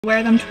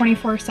Wear them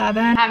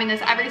 24/7. Having this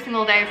every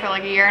single day for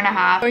like a year and a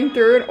half. Going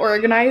through and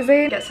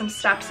organizing. Get some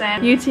steps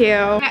in. You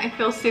too. I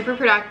feel super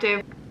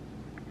productive.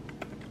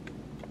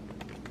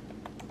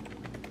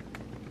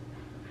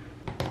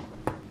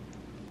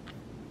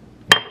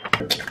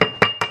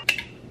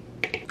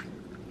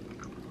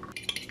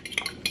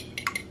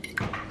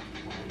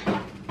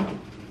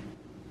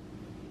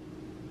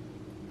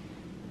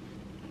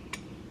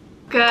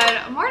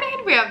 Good morning.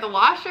 We have the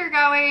washer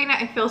going.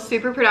 I feel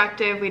super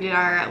productive. We did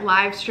our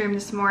live stream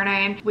this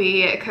morning.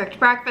 We cooked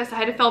breakfast. I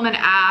had to film an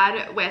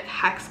ad with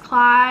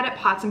Hexclad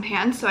pots and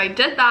pans, so I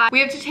did that. We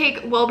have to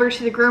take Wilbur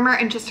to the groomer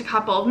in just a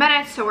couple of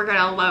minutes, so we're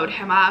gonna load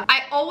him up.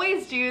 I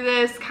always do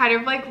this kind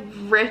of like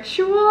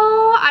ritual,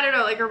 I don't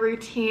know, like a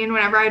routine.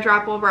 Whenever I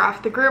drop Wilbur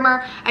off the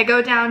groomer, I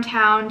go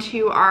downtown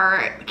to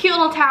our cute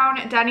little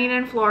town,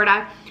 Dunedin,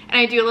 Florida, and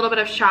I do a little bit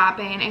of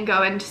shopping and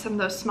go into some of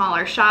those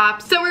smaller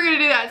shops. So we're gonna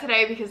do that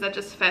today because that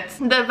just fits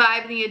the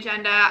vibe and the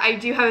agenda. I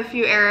do have a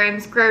few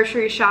errands,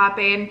 grocery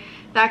shopping,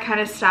 that kind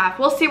of stuff.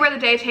 We'll see where the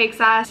day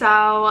takes us.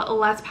 So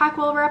let's pack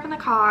Wilbur up in the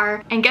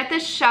car and get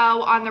this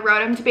show on the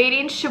road. I'm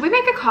debating, should we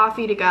make a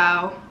coffee to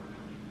go?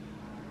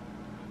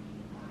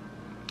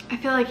 I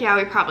feel like, yeah,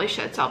 we probably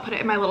should, so I'll put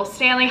it in my little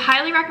Stanley.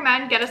 Highly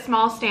recommend, get a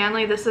small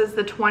Stanley. This is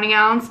the 20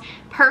 ounce,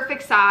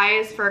 perfect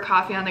size for a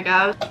coffee on the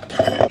go.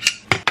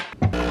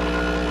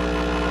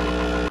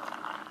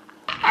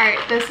 All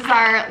right, this is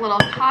our little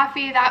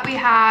coffee that we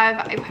have.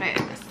 I put it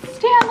in the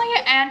Stanley,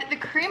 and the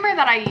creamer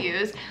that I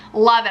use,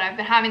 love it. I've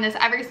been having this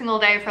every single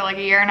day for like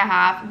a year and a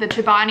half. The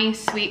Chobani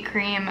Sweet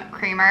Cream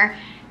Creamer.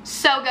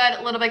 So good,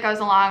 a little bit goes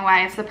a long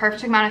way. It's the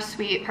perfect amount of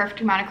sweet,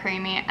 perfect amount of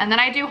creamy. And then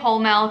I do whole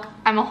milk.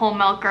 I'm a whole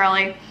milk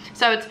girly.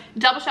 So it's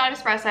double shot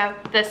espresso,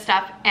 this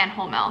stuff, and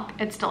whole milk.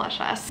 It's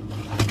delicious.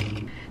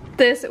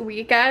 This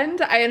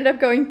weekend, I ended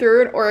up going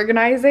through and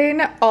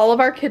organizing all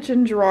of our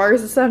kitchen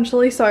drawers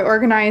essentially. So I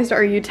organized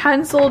our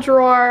utensil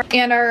drawer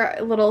and our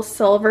little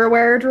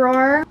silverware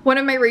drawer. One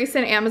of my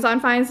recent Amazon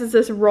finds is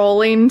this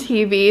rolling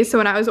TV. So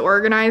when I was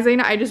organizing,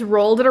 I just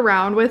rolled it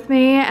around with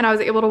me and I was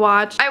able to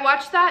watch. I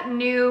watched that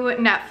new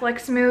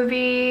Netflix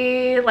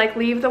movie, like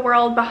Leave the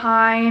World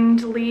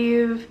Behind,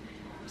 Leave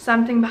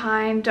Something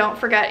Behind, Don't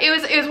Forget. It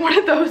was one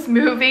of those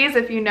movies.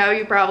 If you know,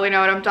 you probably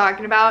know what I'm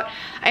talking about.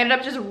 I ended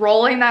up just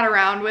rolling that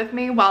around with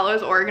me while I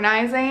was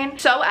organizing.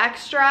 So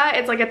extra.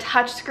 It's like a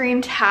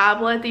touchscreen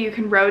tablet that you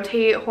can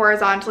rotate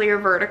horizontally or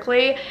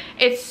vertically.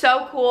 It's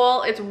so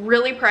cool. It's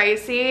really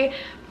pricey,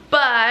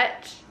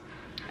 but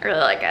I really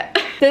like it.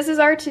 This is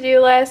our to-do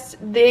list.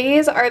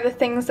 These are the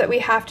things that we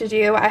have to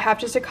do. I have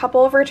just a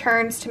couple of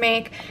returns to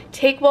make.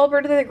 Take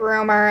Wilbur to the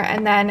groomer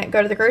and then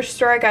go to the grocery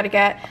store. I gotta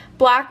get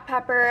black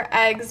pepper,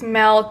 eggs,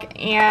 milk,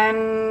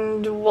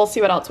 and we'll see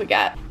what else we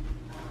get.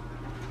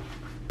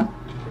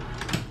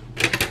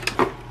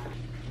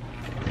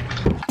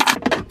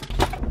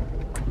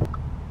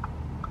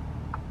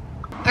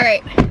 All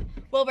right.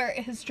 Wilbur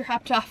is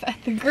dropped off at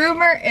the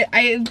groomer.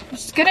 I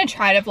was gonna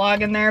try to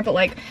vlog in there, but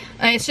like,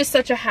 it's just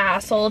such a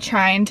hassle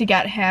trying to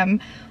get him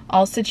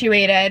all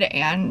situated,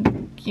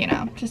 and you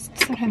know, just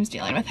sometimes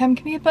dealing with him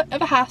can be a bit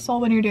of a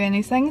hassle when you're doing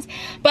these things.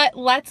 But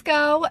let's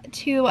go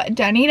to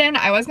Dunedin.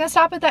 I was gonna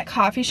stop at that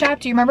coffee shop.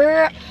 Do you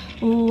remember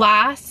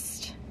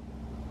last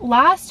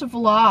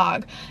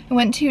vlog I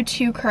went to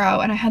Two Crow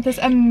and I had this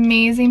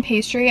amazing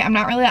pastry? I'm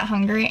not really that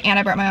hungry and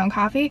I brought my own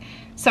coffee,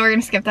 so we're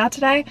gonna skip that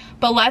today.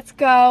 But let's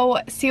go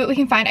see what we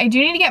can find. I do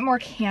need to get more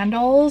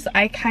candles.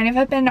 I kind of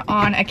have been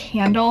on a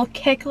candle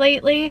kick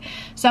lately,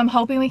 so I'm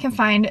hoping we can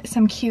find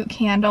some cute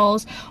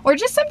candles or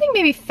just something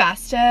maybe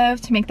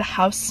festive to make the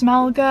house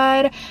smell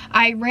good.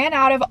 I ran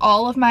out of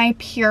all of my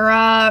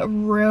Pura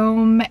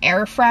room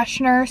air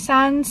freshener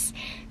scents,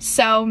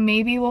 so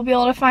maybe we'll be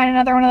able to find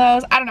another one of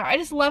those. I don't know. I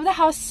just love the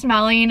house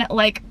smelling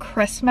like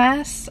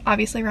Christmas,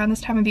 obviously around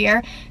this time of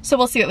year, so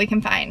we'll see what we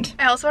can find.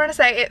 I also want to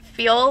say it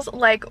feels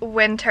like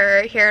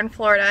winter here in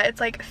Florida. It's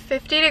like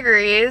 50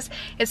 degrees.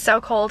 It's so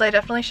cold. I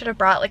definitely should have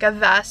brought like a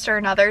vest or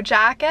another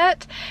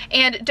jacket.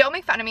 And don't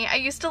make fun of me. I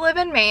used to live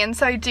in Maine,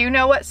 so I do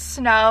know what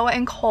snow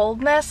and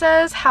coldness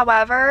is.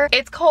 However,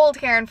 it's cold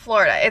here in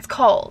Florida. It's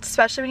cold,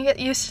 especially when you get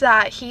used to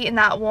that heat and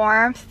that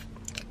warmth.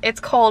 It's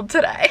cold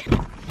today.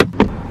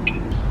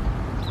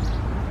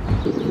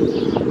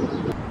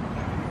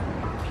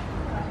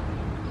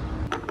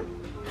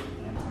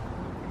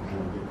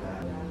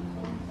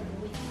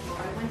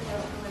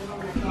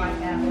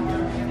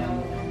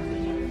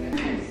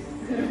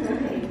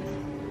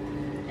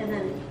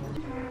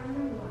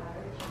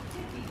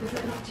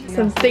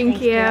 So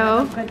thank you.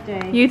 Have a good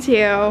day. You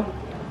too.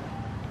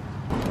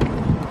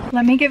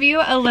 Let me give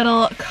you a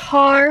little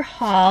car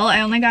haul.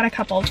 I only got a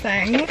couple of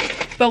things,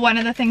 but one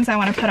of the things I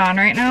want to put on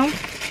right now.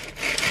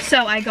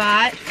 So I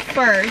got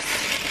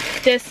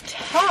first this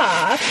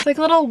top. It's like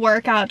a little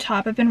workout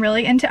top. I've been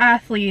really into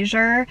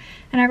athleisure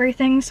and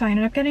everything, so I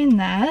ended up getting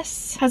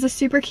this. Has a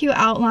super cute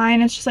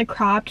outline. It's just like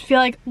cropped. I feel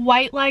like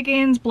white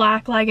leggings,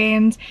 black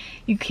leggings,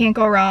 you can't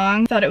go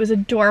wrong. Thought it was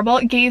adorable.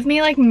 It gave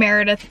me like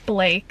Meredith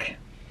Blake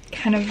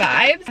kind of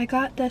vibes. I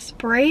got this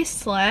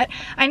bracelet.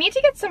 I need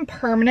to get some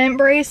permanent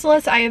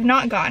bracelets. I have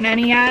not gotten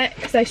any yet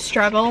because I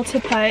struggle to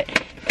put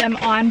them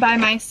on by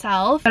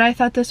myself, but I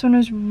thought this one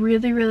was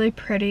really, really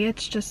pretty.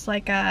 It's just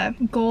like a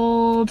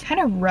gold kind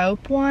of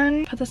rope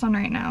one. Put this on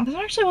right now. This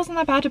one actually wasn't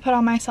that bad to put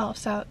on myself,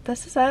 so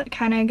this is it.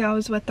 Kind of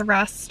goes with the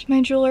rest of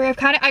my jewelry.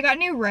 I got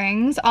new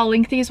rings. I'll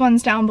link these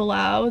ones down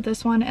below,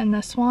 this one and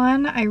this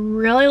one. I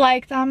really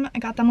like them. I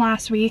got them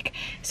last week,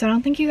 so I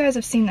don't think you guys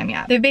have seen them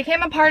yet. They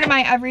became a part of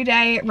my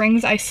everyday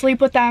rings. I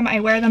sleep with them. I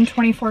wear them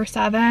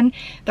 24/7.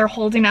 They're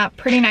holding up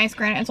pretty nice.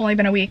 Granted, it's only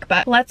been a week,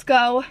 but let's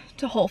go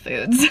to Whole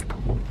Foods.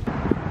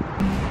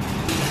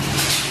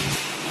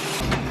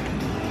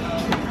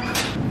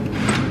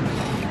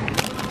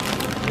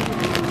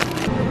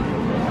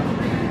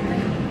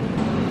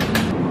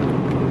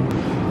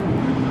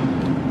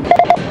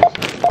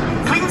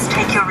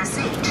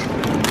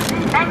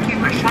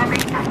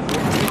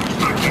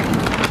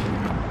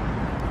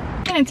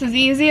 It's as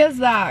easy as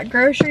that.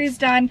 Groceries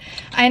done.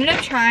 I ended up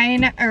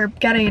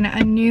getting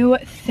a new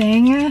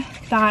thing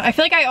that I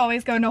feel like I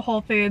always go into Whole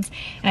Foods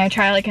and I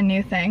try like a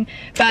new thing,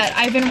 but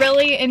I've been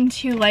really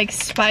into like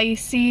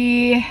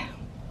spicy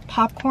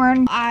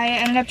popcorn. I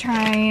ended up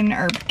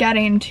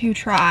getting to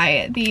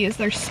try these.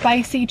 They're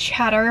spicy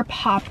cheddar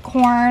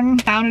popcorn.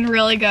 Sounded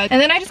really good.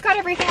 And then I just got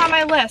everything on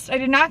my list. I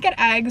did not get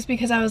eggs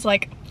because I was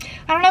like,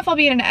 I don't know if I'll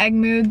be in an egg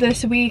mood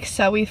this week.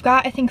 So we've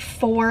got, I think,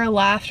 4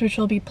 left, which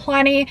will be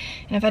plenty.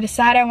 And if I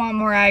decide I want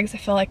more eggs, I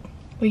feel like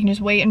we can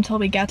just wait until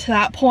we get to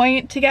that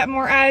point to get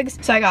more eggs.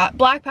 So I got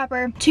black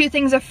pepper, 2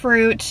 things of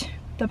fruit,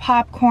 the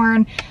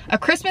popcorn, a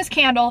Christmas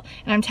candle,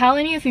 and I'm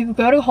telling you, if you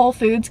go to Whole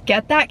Foods,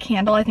 get that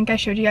candle. I think I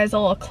showed you guys a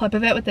little clip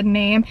of it with the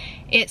name.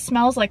 It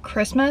smells like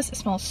Christmas. It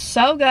smells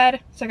so good.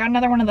 So I got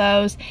another one of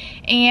those,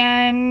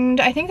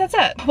 and I think that's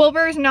it.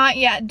 Wilbur's not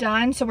yet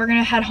done, so we're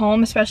gonna head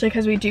home, especially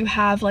because we do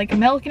have like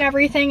milk and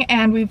everything,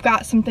 and we've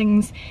got some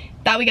things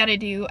that we gotta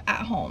do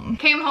at home.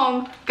 Came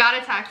home, got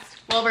a text,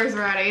 Wilbur's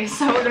ready,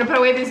 so we're gonna put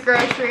away these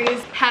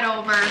groceries, head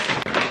over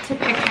to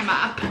pick him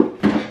up.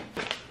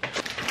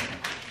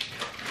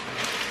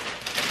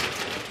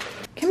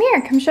 Come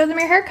here, come show them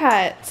your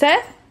haircut.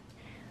 Sit.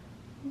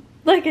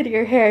 Look at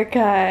your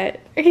haircut.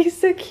 Are you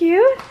so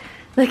cute?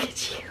 Look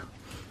at you.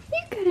 You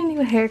got a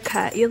new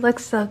haircut. You look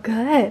so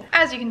good.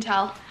 As you can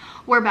tell,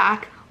 we're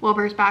back.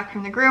 Wilbur's back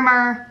from the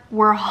groomer.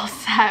 We're all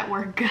set,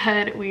 we're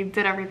good. We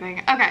did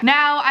everything. Okay,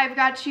 now I've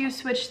got to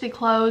switch the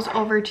clothes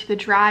over to the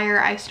dryer.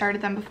 I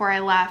started them before I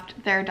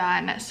left. They're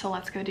done, so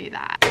let's go do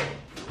that.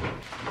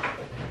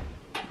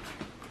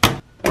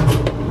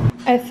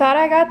 I thought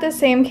I got the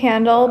same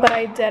candle, but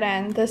I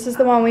didn't. This is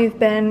the one we've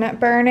been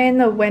burning,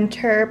 the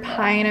winter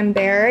pine and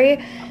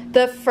berry.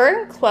 The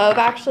fir and clove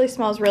actually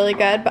smells really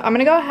good, but I'm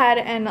gonna go ahead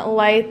and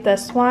light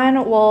this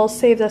one. We'll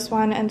save this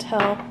one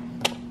until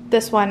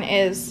this one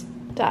is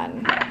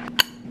done.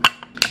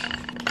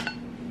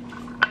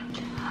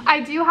 I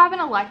do have an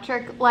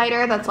electric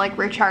lighter that's like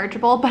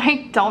rechargeable, but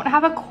I don't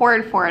have a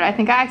cord for it. I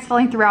think I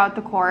accidentally threw out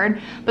the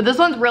cord, but this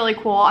one's really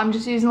cool. I'm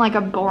just using like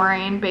a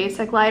boring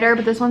basic lighter,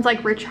 but this one's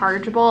like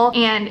rechargeable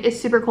and it's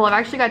super cool. I've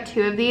actually got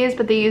 2 of these,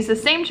 but they use the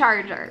same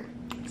charger.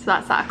 So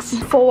that sucks.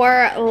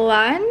 For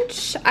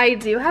lunch, I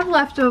do have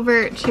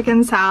leftover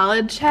chicken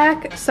salad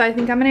check, so I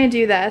think I'm gonna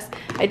do this.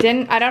 I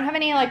don't have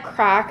any like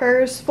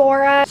crackers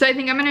for it, so I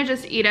think I'm gonna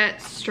just eat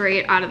it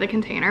straight out of the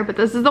container, but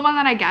this is the one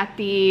that I get,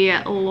 the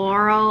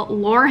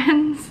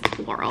Lauren's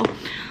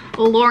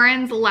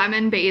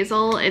lemon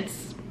basil.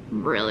 It's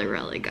really,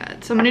 really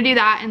good. So I'm gonna do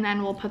that, and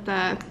then we'll put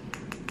the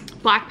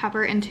black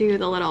pepper into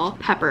the little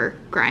pepper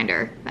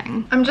grinder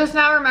thing. I'm just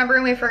now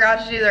remembering we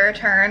forgot to do the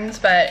returns,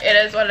 but it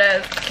is what it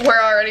is. We're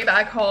already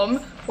back home.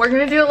 We're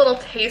gonna do a little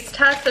taste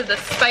test of the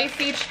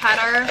spicy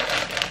cheddar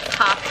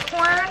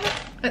popcorn.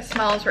 It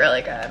smells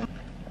really good.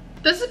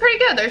 This is pretty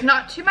good. There's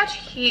not too much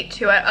heat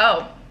to it.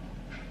 Oh.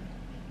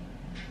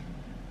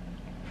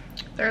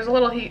 There's a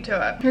little heat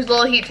to it. There's a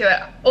little heat to it.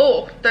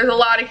 Oh, there's a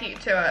lot of heat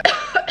to it.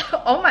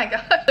 Oh my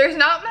god. There's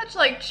not much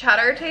like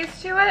cheddar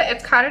taste to it.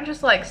 It's kind of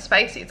just like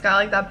spicy. It's got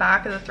like that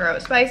back of the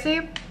throat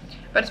spicy,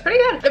 but it's pretty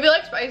good. If you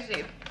like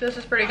spicy, this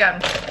is pretty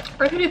good.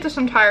 I could eat this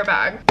entire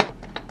bag.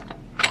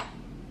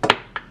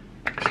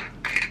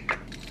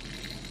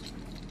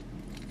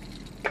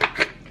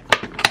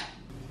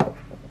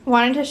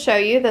 Wanted to show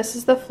you, this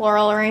is the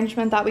floral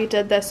arrangement that we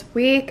did this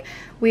week.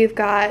 We've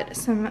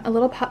got a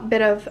little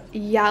bit of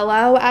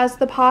yellow as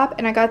the pop,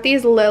 and I got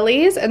these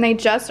lilies and they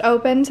just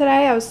opened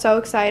today. I was so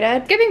excited.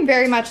 It's giving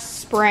very much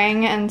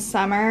spring and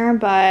summer,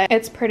 but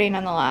it's pretty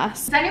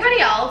nonetheless. Is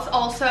anybody else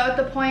also at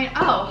the point,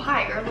 oh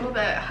hi, you're a little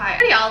bit high.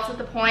 Anybody else at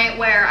the point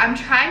where I'm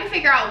trying to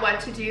figure out what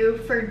to do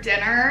for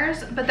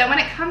dinners, but then when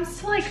it comes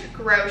to like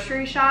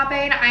grocery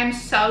shopping, I'm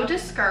so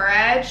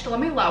discouraged. Let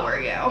me lower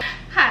you.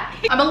 Hi.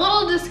 I'm a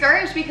little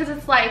discouraged because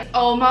it's like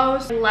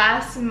almost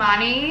less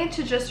money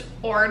to just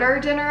order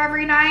dinner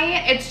every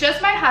night. It's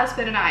just my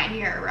husband and I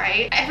here,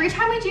 right? Every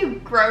time we do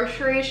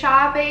grocery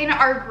shopping,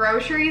 our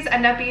groceries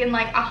end up being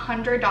like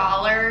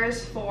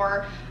 $100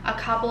 for a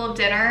couple of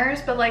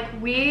dinners, but like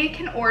we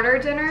can order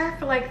dinner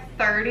for like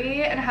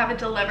 $30 and have it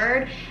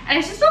delivered. And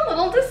it's just a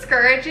little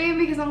discouraging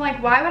because I'm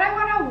like, why would I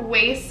want to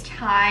waste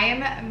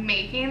time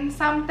making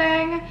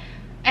something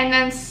and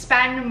then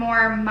spend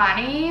more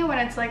money when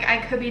it's like I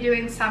could be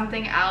doing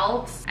something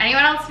else?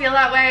 Anyone else feel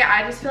that way?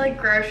 I just feel like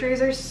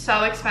groceries are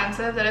so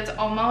expensive that it's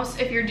almost,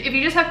 if you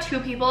just have 2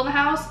 people in the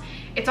house,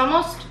 it's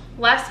almost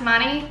less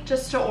money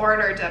just to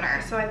order dinner.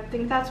 So I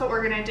think that's what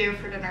we're gonna do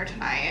for dinner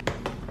tonight.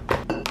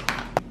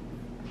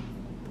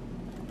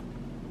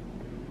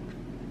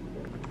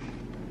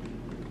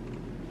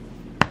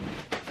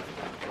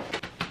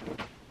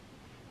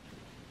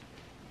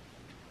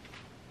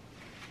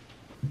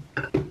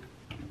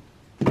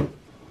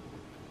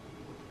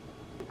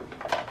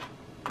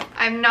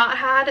 I've not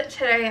had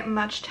today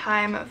much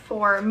time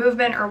for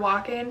movement or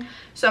walking,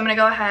 so I'm gonna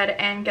go ahead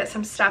and get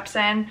some steps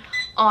in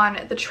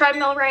on the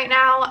treadmill right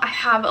now. I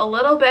have a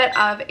little bit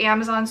of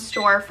Amazon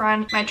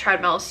storefront. My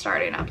treadmill is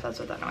starting up, that's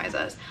what that noise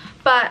is.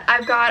 But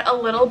I've got a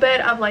little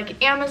bit of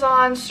like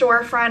Amazon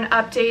storefront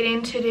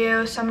updating to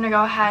do, so I'm gonna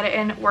go ahead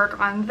and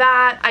work on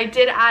that. I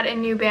did add a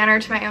new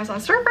banner to my Amazon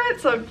storefront,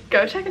 so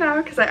go check it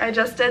out because I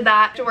just did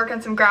that to work on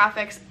some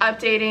graphics,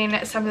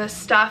 updating some of the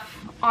stuff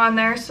on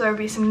there, so there'll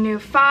be some new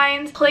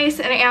finds,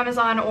 place an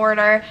Amazon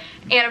order,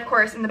 and of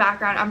course in the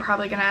background I'm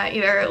probably gonna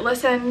either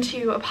listen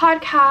to a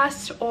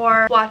podcast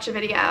or watch a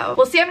video.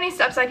 We'll see how many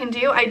steps I can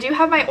do. I do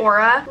have my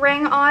Oura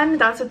Ring on,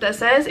 that's what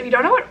this is. If you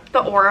don't know what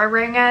the Oura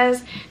Ring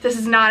is, this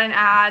is not an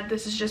ad,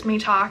 this is just me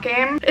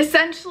talking.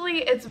 Essentially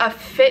it's a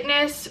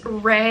fitness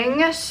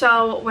ring,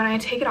 so when I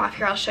take it off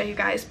here I'll show you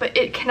guys, but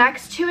it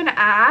connects to an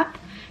app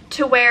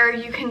to where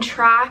you can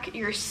track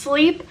your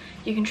sleep,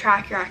 you can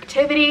track your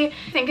activity.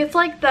 I think it's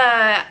like the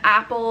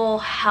Apple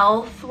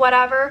Health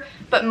whatever,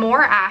 but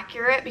more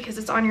accurate because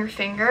it's on your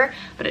finger,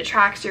 but it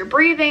tracks your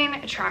breathing,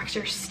 it tracks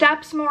your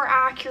steps more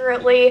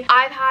accurately.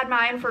 I've had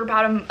mine for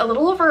about a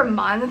little over a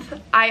month.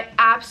 I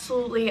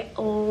absolutely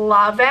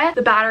love it.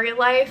 The battery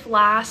life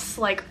lasts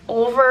like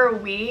over a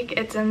week.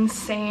 It's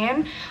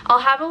insane. I'll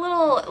have a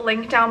little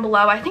link down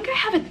below. I think I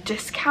have a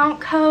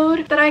discount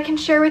code that I can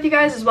share with you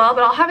guys as well,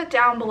 but I'll have it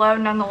down below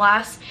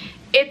nonetheless.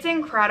 It's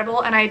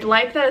incredible, and I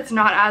like that it's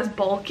not as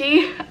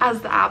bulky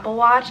as the Apple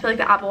Watch. I feel like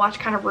the Apple Watch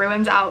kind of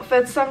ruins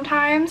outfits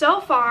sometimes. So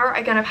far,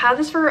 again, I've had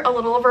this for a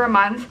little over a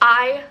month.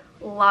 I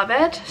love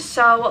it.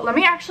 So let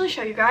me actually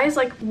show you guys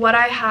like what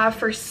I have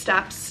for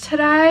steps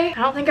today. I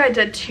don't think I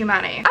did too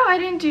many. Oh, I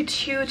didn't do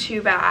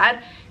too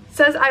bad. It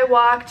says I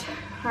walked,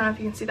 I don't know if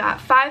you can see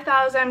that,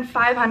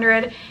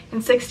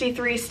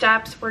 5,563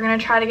 steps. We're gonna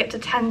try to get to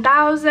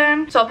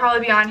 10,000. So I'll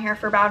probably be on here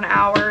for about an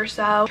hour or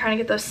so trying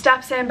to get those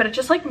steps in, but it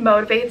just like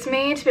motivates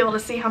me to be able to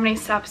see how many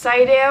steps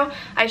I do.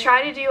 I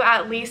try to do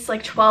at least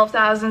like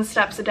 12,000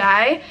 steps a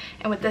day.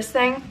 And with this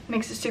thing, it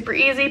makes it super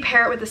easy.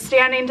 Pair it with a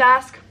standing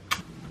desk.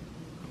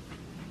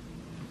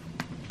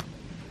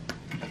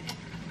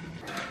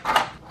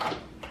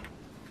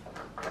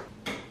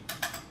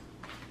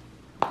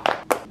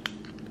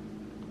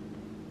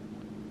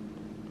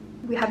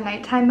 We have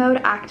nighttime mode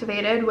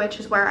activated, which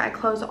is where I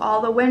close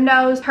all the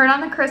windows, turn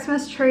on the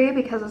Christmas tree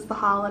because it's the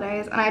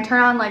holidays, and I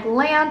turn on like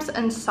lamps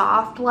and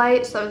soft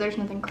light so there's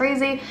nothing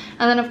crazy.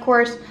 And then of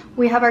course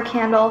we have our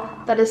candle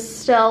that is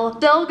still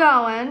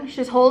going.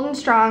 She's holding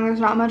strong, there's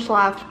not much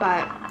left,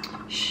 but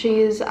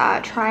she's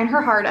trying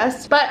her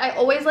hardest. But I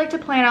always like to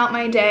plan out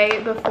my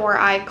day before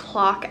I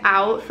clock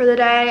out for the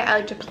day. I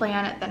like to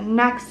plan it the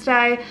next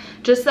day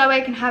just so I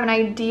can have an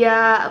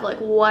idea of like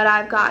what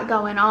I've got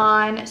going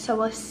on.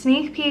 So a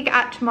sneak peek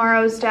at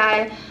tomorrow's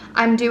day.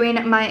 I'm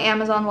doing my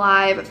Amazon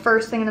Live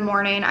first thing in the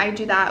morning. I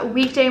do that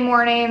weekday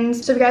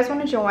mornings. So if you guys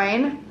want to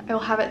join, I will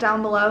have it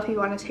down below if you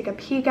want to take a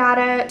peek at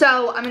it.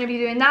 So I'm going to be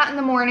doing that in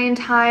the morning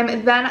time.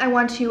 Then I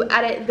want to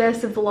edit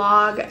this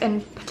vlog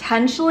and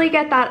potentially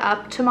get that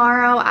up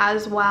tomorrow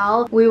as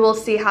well. We will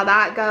see how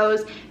that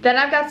goes. Then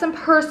I've got some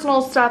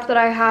personal stuff that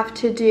I have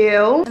to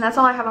do. And that's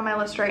all I have on my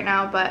list right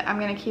now, but I'm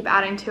going to keep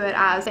adding to it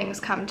as things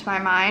come to my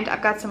mind.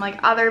 I've got some like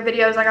other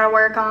videos I got to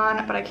work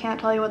on, but I can't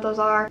tell you what those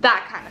are.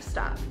 That kind of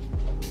stuff.